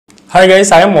Hi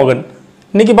guys, I am Mogan.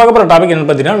 இன்னைக்கு பார்க்க போற டாபிக் என்ன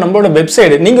பார்த்தீங்கன்னா நம்மளோட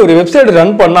வெப்சைட் நீங்க ஒரு வெப்சைட்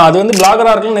ரன் பண்ணா அது வந்து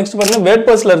பிளாகரா இருக்கலாம் நெக்ஸ்ட் பாத்தீங்கன்னா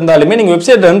WordPressல இருந்தாலுமே நீங்க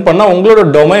வெப்சைட் ரன் பண்ணா உங்களோட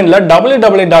டொமைன்ல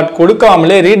www.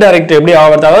 கொடுக்காமலே ரீடைரக்ட் எப்படி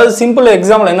ஆவறது அதாவது சிம்பிள்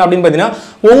எக்ஸாம்பிள் என்ன அப்படினு பார்த்தீங்கன்னா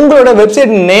உங்களோட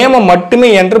வெப்சைட் நேமை மட்டுமே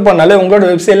என்டர் பண்ணாலே உங்களோட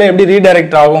வெப்சைட்ல எப்படி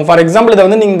ரீடைரக்ட் ஆகும் ஃபார் எக்ஸாம்பிள் இத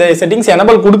வந்து நீங்க இந்த செட்டிங்ஸ்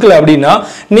எனேபிள் கொடுக்கல அப்படினா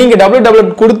நீங்க www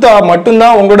கொடுத்தா மட்டும்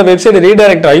தான் உங்களோட வெப்சைட்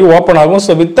ரீடைரக்ட் ஆகி ஓபன் ஆகும்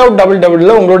சோ வித்அவுட் www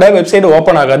ல உங்களோட வெப்சைட்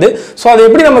ஓபன் ஆகாது சோ அது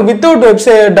எப்படி நம்ம வித்அவுட்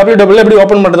வெப்சைட் www எப்படி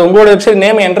ஓபன் பண்றது உங்களோட வெப்சைட்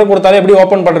நேம் என்டர் கொடுத்தாலே எப்படி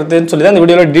ஓபன் பண்றதுன்னு சொல்லி தான் இந்த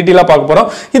வீடியோல டீடைலா பார்க்க போறோம்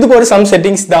இதுக்கு ஒரு சம்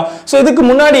செட்டிங்ஸ் தான் சோ இதுக்கு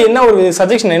முன்னாடி என்ன ஒரு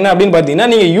சஜஷன் என்ன அப்படினு பாத்தீங்கன்னா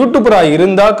நீங்க யூடியூபரா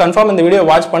இருந்தா கன்ஃபார்ம் இந்த வீடியோ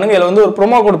வாட்ச் பண்ணுங்க இதுல வந்து ஒரு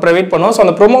ப்ரோமோ கோட் ப்ரொவைட் பண்ணுவோம் சோ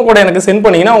அந்த ப்ரோமோ கோட் எனக்கு சென்ட்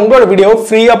பண்ணீங்கன்னா உங்களோட வீடியோ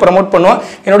ஃப்ரீயா ப்ரோமோட் பண்ணுவோம்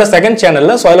என்னோட செகண்ட்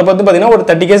சேனல்ல சோ அதுல வந்து பாத்தீங்கன்னா ஒரு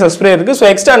 30k சப்ஸ்கிரைபர் இருக்கு சோ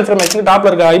எக்ஸ்ட்ரா இன்ஃபர்மேஷன்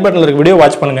டாப்ல இருக்க ஐ பட்டன்ல இருக்க வீடியோ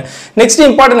வாட்ச் பண்ணுங்க நெக்ஸ்ட்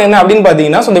இம்பார்ட்டன்ட் என்ன அப்படினு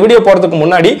பாத்தீங்கன்னா சோ இந்த வீடியோ போறதுக்கு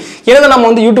முன்னாடி ஏன்னா நம்ம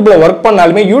வந்து யூடியூப்ல வர்க்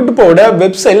பண்ணாலுமே யூடியூபோட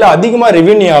வெப்சைட்ல அதிகமா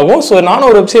ரெவென்யூ ஆகும் சோ நானும்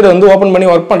ஒரு வெப்சைட் வந்து ஓபன் பண்ணி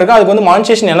வர்க் பண்றேன் அதுக்கு வந்து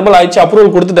மானிடைசேஷன் எனேபிள் ஆயிச்சு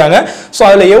அப்ரூவல் கொடுத்துட்டாங்க சோ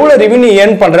அதுல எவ்வளவு ரெவென்யூ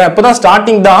ஏர்ன் பண்றேன் அப்பதான்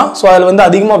ஸ்டார்டிங் தான் சோ அதுல வந்து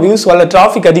அதிகமா வியூஸ் வரல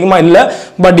டிராஃபிக் அதிகமா இல்ல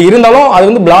பட் இருந்தாலும் அது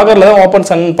வந்து பிளாகர்ல தான் ஓபன்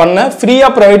பண்ண ஃப்ரீயா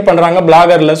ப்ரொவைட் பண்றாங்க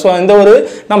பிளாகர்ல சோ இந்த ஒரு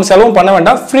நம்ம செலவும் பண்ண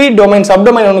வேண்டாம் ஃப்ரீ டொமைன் சப்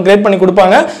டொமைன் ஒன்னு கிரியேட் பண்ணி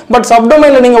கொடுப்பாங்க பட் சப்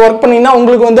டொமைன்ல நீங்க வர்க் பண்ணீங்கன்னா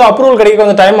உங்களுக்கு வந்து அப்ரூவல் கிடைக்க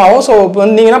கொஞ்சம் டைம் ஆகும் சோ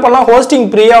நீங்க என்ன பண்ணலாம் ஹோஸ்டிங்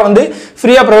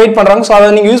ஃப்ரீயா ப்ரொவைட் பண்றாங்க சோ அதை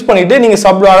நீங்க யூஸ் பண்ணிட்டு நீங்க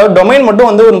சப் டொமைன் மட்டும்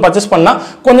வந்து ஒரு பர்ச்சேஸ் பண்ணா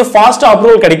கொஞ்சம் ஃபாஸ்டா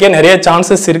அப்ரூவல் கிடைக்க நிறைய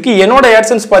சான்சஸ் இருக்கு என்னோட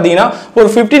AdSense பாத்தீங்கன்னா ஒரு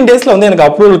 15 டேஸ்ல வந்து எனக்கு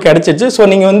அப்ரூவல் கிடைச்சிச்சு சோ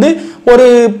நீங்க வந்து ஒரு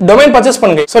டொமைன் பர்ச்சேஸ்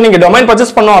பண்ணுங்க சோ நீங்க டொமைன்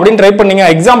பர்ச்சேஸ் பண்ணனும் அப்படி ட்ரை பண்ணீங்க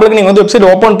எக்ஸாம்பிளுக்கு நீங்க வந்து வெப்சைட்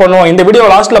ஓபன் பண்ணுவோம் இந்த வீடியோ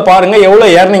லாஸ்ட்ல பாருங்க எவ்வளவு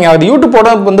ஏர்னிங் ஆகுது யூடியூபோட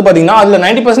வந்து பாத்தீங்கன்னா அதுல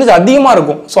 90% அதிகமா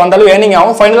இருக்கும் சோ அந்த அளவு ஏர்னிங்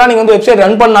ஆகும் ஃபைனலா நீங்க வந்து வெப்சைட்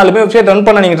ரன் பண்ணாலுமே வெப்சைட் ரன்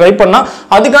பண்ண நீங்க ட்ரை பண்ணா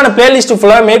அதுக்கான பிளேலிஸ்ட்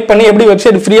ஃபுல்லா மேக் பண்ணி எப்படி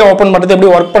வெப்சைட் ஃப்ரீயா ஓபன் பண்றது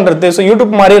எப்படி வர்க் பண்றது சோ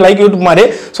யூடியூப் மாதிரி லைக் யூடியூப் மாதிரி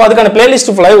சோ அதுக்கான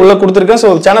பிளேலிஸ்ட் ஃபுல்லா உள்ள கொடுத்திருக்கேன்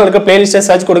சோ சேனல்ல இருக்க பிளேலிஸ்ட்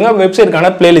சர்ச் கொடுங்க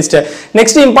வெப்சைட்கான பிளேலிஸ்ட்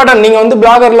நெக்ஸ்ட் இம்பார்ட்டன்ட் நீங்க வந்து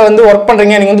பிளாகர்ல வந்து வர்க்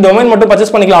பண்றீங்க நீங்க வந்து டொமைன் மட்டும்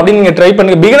பர்ச்சேஸ் பண்ணிக்கலாம் அப்படி நீங்க ட்ரை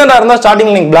பண்ணுங்க பிகினரா இருந்தா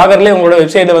ஸ்டார்டிங்ல நீங்க பிளாகர்ல உங்களோட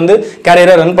வெப்சைட் வந்து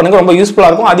கேரியரா ரன் பண்ணுங்க ரொம்ப யூஸ்ஃபுல்லா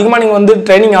இருக்கும் அதிகமா நீங்க வந்து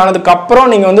ட்ரைனிங் ஆனதுக்கு அப்புறம்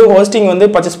நீங்க வந்து ஹோஸ்டிங் வந்து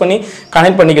பர்ச்சேஸ் பண்ணி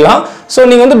கனெக்ட் பண்ணிக்கலாம் சோ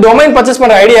நீங்க வந்து டொமைன் பர்ச்சேஸ்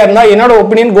பண்ற ஐடியா இருந்தா என்னோட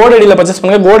ஒபினியன் GoDaddyல பர்ச்சேஸ்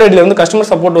பண்ணுங்க GoDaddyல வந்து கஸ்டமர்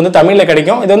சப்போர்ட் வந்து தமிழ்ல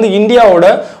கிடைக்கும் இது வந்து இந்தியாவோட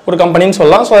ஒரு கம்பெனின்னு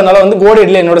சொல்லலாம் சோ அதனால வந்து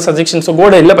GoDaddyல என்னோட சஜஷன் சோ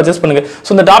GoDaddyல பர்ச்சேஸ் பண்ணுங்க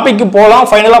சோ இந்த டாபிக்கு போலாம்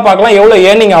ஃபைனலா பார்க்கலாம் எவ்வளவு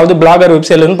ஏர்னிங் ஆகுது பிளாகர்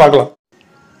வெப்சைட்லன்னு பார்க்கலாம்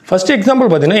ஃபர்ஸ்ட் எக்ஸாம்பிள்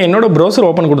பார்த்தீங்கன்னா என்னோட ப்ரௌசர்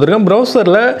ஓப்பன் கொடுத்துருக்கேன்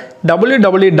ப்ரௌசரில்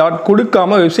www.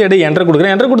 கொடுக்காம வெப்சைட்டை என்டர்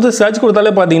கொடுக்குறேன் என்டர் கொடுத்து சர்ச்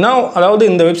கொடுத்தாலே பார்த்தீங்கன்னா அதாவது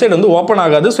இந்த வெப்சைட் வந்து ஓப்பன்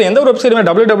ஆகாது ஸோ எந்த ஒரு வெப்சைட்டுமே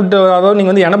www அதாவது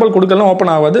நீங்கள் வந்து எனேபிள் கொடுக்கலாம்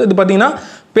ஓப்பன் ஆகாது இது பார்த்தீங்கன்னா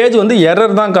பேஜ் வந்து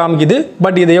எரர் தான் காமிக்குது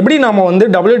பட் இதை எப்படி நம்ம வந்து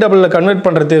www கன்வெர்ட்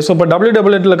பண்ணுறது ஸோ இப்போ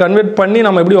www கன்வெர்ட் பண்ணி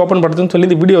நம்ம எப்படி ஓப்பன் பண்ணுறதுன்னு சொல்லி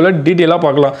இந்த வீடியோவில் டீட்டெயிலாக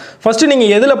பார்க்கலாம் ஃபஸ்ட்டு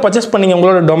நீங்கள் எதில் பர்ச்சேஸ் பண்ணீங்க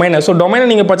உங்களோட டொமைனை ஸோ டொமைனை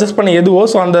நீங்கள் பர்ச்சேஸ் பண்ண எதுவோ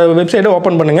ஸோ அந்த வெப்சைட்டை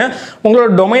ஓப்பன் பண்ணுங்கள் உங்களோட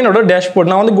டொமைனோட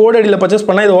டேஷ்போர்ட் நான் வந்து GoDaddyல பர்ச்சேஸ்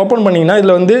பண்ணால் இதை ஓப்பன் பண்ணிங்கன்னா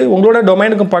இதில் வந்து உங்களோட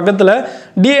டொமைனுக்கு பக்கத்தில்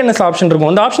DNS ஆப்ஷன்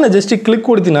இருக்கும் அந்த ஆப்ஷனை ஜஸ்ட் கிளிக்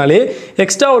கொடுத்தினாலே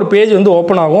எக்ஸ்ட்ரா ஒரு பேஜ் வந்து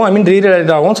ஓப்பன் ஆகும் ஐ மீன்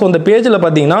ரீடைரக்ட் ஆகும் ஸோ அந்த பேஜில்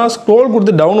பார்த்தீங்கன்னா ஸ்க்ரோல்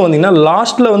கொடுத்து டவுன் வந்தீங்கன்னா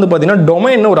லாஸ்ட்டில் வந்து பார்த்தீங்கன்னா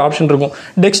டொமைன் ஒரு ஆப்ஷன் இருக்கும்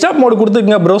டெஸ்க்டாப் மோட்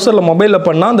கொடுத்துருங்க ப்ரௌசரில் மொபைலில்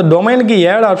பண்ணால் அந்த டொமைனுக்கு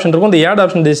ஏட் ஆப்ஷன் இருக்கும் அந்த ஏட்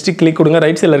ஆப்ஷன் ஜஸ்ட் கிளிக் கொடுங்க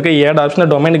ரைட் சைடில் இருக்க ஏட்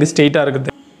ஆப்ஷன் டொமைனுக்கு ஸ்ட்ரெயிட்டாக இருக்குது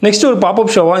நெக்ஸ்ட் ஒரு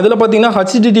பாப்அப் ஷோவா இதில் பார்த்தீங்கன்னா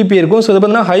HTTP இருக்கும் ஸோ இது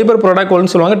பார்த்தீங்கன்னா ஹைபர்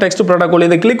ப்ரோட்டோகால்னு சொல்லுவாங்க டெக்ஸ்ட் ப்ரோட்டோகால்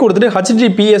இதை கிளிக் கொடுத்துட்டு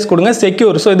HTTPS கொடுங்க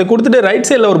செக்யூர் ஸோ இதை கொடுத்துட்டு ரைட்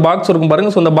சைடில் ஒரு பாக்ஸ் இருக்கும் பாருங்க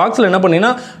ஸோ அந்த பாக்ஸில் என்ன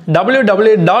பண்ணீங்கன்னா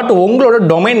www. உங்களோட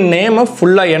டொமைன் நேமை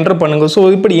ஃபுல்லாக என்டர் பண்ணுங்க ஸோ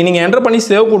இப்படி நீங்கள் என்டர் பண்ணி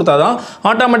சேவ் கொடுத்தா தான்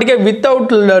ஆட்டோமேட்டிக்காக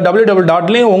வித்தவுட்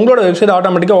www. உங்களோட வெப்சைட்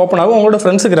ஆட்டோமேட்டிக்காக ஓப்பன் ஆகும் உங்களோட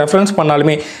ஃப்ரெண்ட்ஸுக்கு ரெஃபரன்ஸ்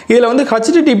பண்ணாலுமே இதில் வந்து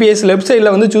HTTPS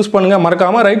வெப்சைட்டில் வந்து சூஸ் பண்ணுங்க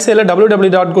மறக்காமல் ரைட் சைடில்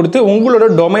www. கொடுத்து உங்களோட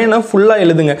டொமைனை ஃபுல்லாக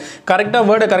எழுதுங்க கரெக்டாக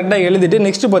வேர்டை கரெக்டாக எழுதிட்டு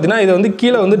நெக்ஸ்ட் பார்த்தீங்கன்னா இது வந்து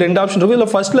கீழே வந்து ரெண்டு ஆப்ஷன் இருக்கும்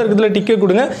இதில் ஃபர்ஸ்ட்ல இருக்கிறதுல டிக்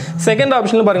கொடுங்க செகண்ட்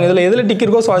ஆப்ஷனில் பாருங்க இதில் எதில் டிக்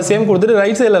இருக்கோ ஸோ அது சேம் கொடுத்துட்டு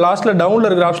ரைட் சைடில் லாஸ்ட்டில் டவுனில்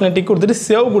இருக்கிற ஆப்ஷனில் டிக் கொடுத்துட்டு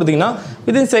சேவ் கொடுத்தீங்கன்னா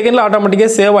வித்தின் செகண்டில்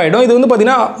ஆட்டோமேட்டிக்காக சேவ் ஆகிடும் இது வந்து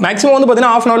பார்த்தீங்கன்னா மேக்ஸிமம் வந்து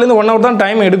பார்த்தீங்கன்னா ½ ஹவர்லேருந்து 1 hour தான்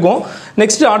டைம் எடுக்கும்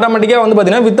நெக்ஸ்ட் ஆட்டோமேட்டிக்காக வந்து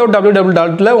பார்த்தீங்கன்னா வித்தவுட்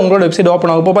www. உங்களோட வெப்சைட்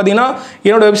ஓப்பன் ஆகும் இப்போ பார்த்தீங்கன்னா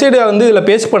என்னோட வெப்சைட் வந்து இதில்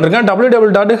பேஸ்ட் பண்ணுறேன்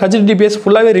www. HTTPS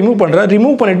ஃபுல்லாகவே ரிமூவ் பண்ணுறேன்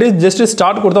ரிமூவ் பண்ணிட்டு ஜஸ்ட்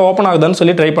ஸ்டார்ட் கொடுத்தா ஓப்பன் ஆகுதான்னு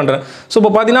சொல்லி ட்ரை பண்ணுறேன் ஸோ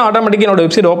இப்போ பார்த்தீங்கன்னா ஆட்டோமேட்டிக்காக என்னோட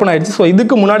வெப்சைட் ஓப்பன் ஆயிடுச்சு ஸோ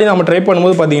இதுக்கு முன்னாடி நம்ம ட்ரை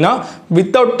பண்ணும்போது பார்த்தீங்கன்னா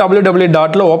வித்தவுட்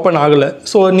www. ஓப்பன் ஆகலை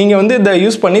ஸோ நீங்கள் வந்து இதை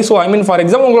யூஸ் பண்ணி so I mean for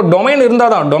example உங்களோட டொமைன்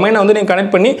இருந்தால் தான் டொமைனை வந்து நீங்கள்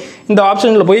கனெக்ட் பண்ணி இந்த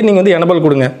ஆப்ஷனில் போய் நீங்கள் வந்து எனேபிள்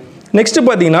கொடுங்க நெக்ஸ்ட்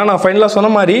பார்த்தீங்கன்னா நான் ஃபைனலாக சொன்ன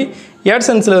மாதிரி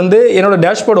AdSenseல வந்து என்னோட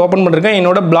டேஷ்போர்ட் ஓப்பன் பண்ணிருக்கேன்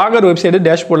என்னோட பிளாகர் வெப்சைட்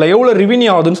டேஷ்போர்டில் எவ்வளோ ரெவென்யூ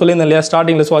ஆகுதுன்னு சொல்லி இல்லையா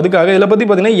ஸ்டார்டிங்கில் ஸோ அதுக்காக இதில் பற்றி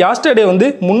பார்த்தீங்கன்னா யாஸ்டர்டே வந்து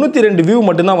 302 வியூ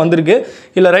மட்டும் தான் வந்திருக்கு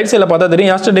இல்லை ரைட் சைடில் பார்த்தா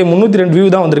தெரியும் யாஸ்டர்டே 302 வியூ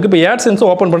தான் வந்திருக்கு இப்போ AdSense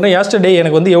ஓப்பன் பண்ணுறேன் யாஸ்டர்டே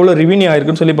எனக்கு வந்து எவ்வளோ ரெவென்யூ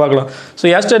ஆயிருக்குன்னு சொல்லி பார்க்கலாம் ஸோ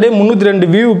யாஸ்டர்டே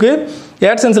 302 வியூக்கு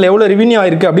AdSenseல எவ்வளோ ரெவென்யூ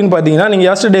ஆயிருக்கு அப்படின்னு பார்த்தீங்கன்னா நீங்கள்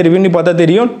யாஸ்டர்டே ரெவென்யூ பார்த்தா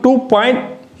தெரியும்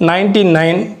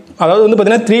 2.99 அதாவது வந்து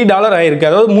பார்த்தீங்கன்னா $3 ஆயிருக்கு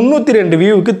அதாவது 302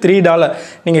 வியூவுக்கு $3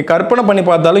 நீங்கள் கற்பனை பண்ணி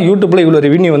பார்த்தாலும் யூடியூப்பில் இவ்வளோ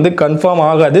ரெவென்யூ வந்து கன்ஃபார்ம்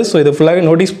ஆகாது ஸோ இதை ஃபுல்லாகவே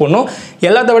நோட்டீஸ் பண்ணணும்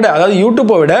எல்லாத்த விட அதாவது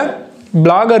யூடியூப்பை விட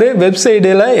பிளாகரு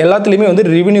வெப்சைட்டில் எல்லாத்துலேயுமே வந்து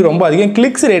ரெவென்யூ ரொம்ப அதிகம்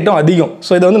கிளிக்ஸ் ரேட்டும் அதிகம்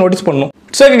ஸோ இதை வந்து நோட்டீஸ் பண்ணணும்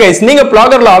So okay guys, நீங்க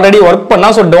Bloggerல ஆல்ரெடி வர்க் பண்ணா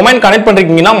சோ டொமைன் கனெக்ட்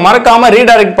பண்றீங்கன்னா மறக்காம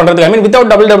ரீடைரக்ட் பண்றதுக்கு I mean without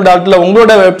www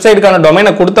உங்களோட வெப்சைட்கான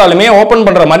டொமைனை கொடுத்தாலுமே ஓபன்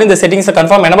பண்ற மாதிரி இந்த செட்டிங்ஸை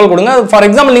கன்ஃபார்ம் எனேபிள் கொடுங்க. ஃபார்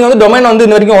எக்ஸாம்பிள் நீங்க வந்து டொமைன் வந்து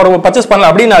இந்த வரைக்கும் ஒரு பர்ச்சேஸ் பண்ணல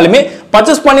அப்படினாலுமே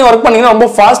பர்ச்சேஸ் பண்ணி வர்க் பண்ணீங்கன்னா ரொம்ப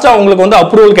ஃபாஸ்டா உங்களுக்கு வந்து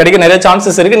அப்ரூவல் கிடைக்க நிறைய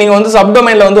சான்சஸ் இருக்கு. நீங்க வந்து சப்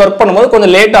டொமைன்ல வந்து வர்க் பண்ணும்போது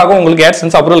கொஞ்சம் லேட் ஆகும் உங்களுக்கு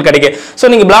AdSense அப்ரூவல் கிடைக்க.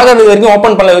 சோ நீங்க Blogger இது வரைக்கும்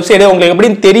ஓபன் பண்ணல வெப்சைட் உங்களுக்கு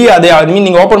எப்படின்னு தெரியாது. I mean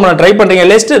நீங்க ஓபன் பண்ண ட்ரை பண்றீங்க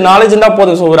லெஸ்ட் நாலேஜ் இருந்தா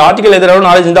போதும். சோ ஒரு ஆர்டிகல் எதிராக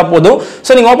நாலேஜ் இருந்தா போதும்.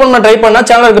 சோ நீங்க ஓபன் பண்ண ட்ரை பண்ணா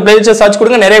சேனலுக்கு பிளேலிஸ்ட் சர்ச்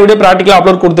கொடுங்க. நிறைய வீடியோ பிராக்டிகலா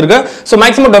அப்லோட் கொடுத்திருக்கேன். சோ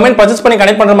மேக்ஸிமம் டொமைன் பர்ச்சேஸ் பண்ணி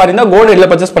கனெக்ட் பண்ற மாதிரி இருந்தா கோல்ட்ல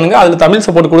பர்ச்சேஸ் பண்ணுங்க. அதுல தமிழ்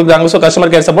சப்போர்ட் கொடுக்குறாங்க. சோ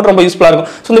கஸ்டமர் கேர் சப்போர்ட் ரொம்ப யூஸ்ஃபுல்லா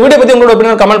இருக்கும். சோ இந்த வீடியோ பத்தி உங்களோட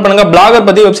ஒபினியன் கமெண்ட் பண்ணுங்க. Blogger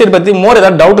பத்தி வெப்சைட் பத்தி மோர்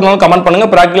ஏதாவது டவுட் இருந்தாலும் கமெண்ட் பண்ணுங்க.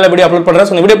 பிராக்டிகலா வீடியோ அப்லோட் பண்றேன்.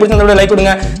 சோ இந்த வீடியோ பிடிச்சிருந்தா வீடியோ லைக்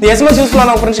கொடுங்க. இந்த SMS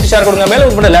யூஸ்ஃபுல்லான உங்க ஃப்ரெண்ட்ஸ்க்கு ஷேர் கொடுங்க. மேலும்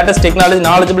உங்களோட லேட்டஸ்ட் டெக்னாலஜி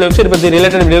நாலேஜபிள் வெப்சைட் பத்தி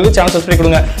ரிலேட்டட் வீடியோக்கு சேனல் சப்ஸ்கிரைப்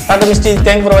கொடுங்க. டாடா மிஸ்டி,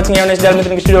 தேங்க்ஸ் ஃபார் வாட்சிங். Have a nice day. Meet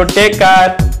you in next video. Take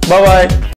care. By by.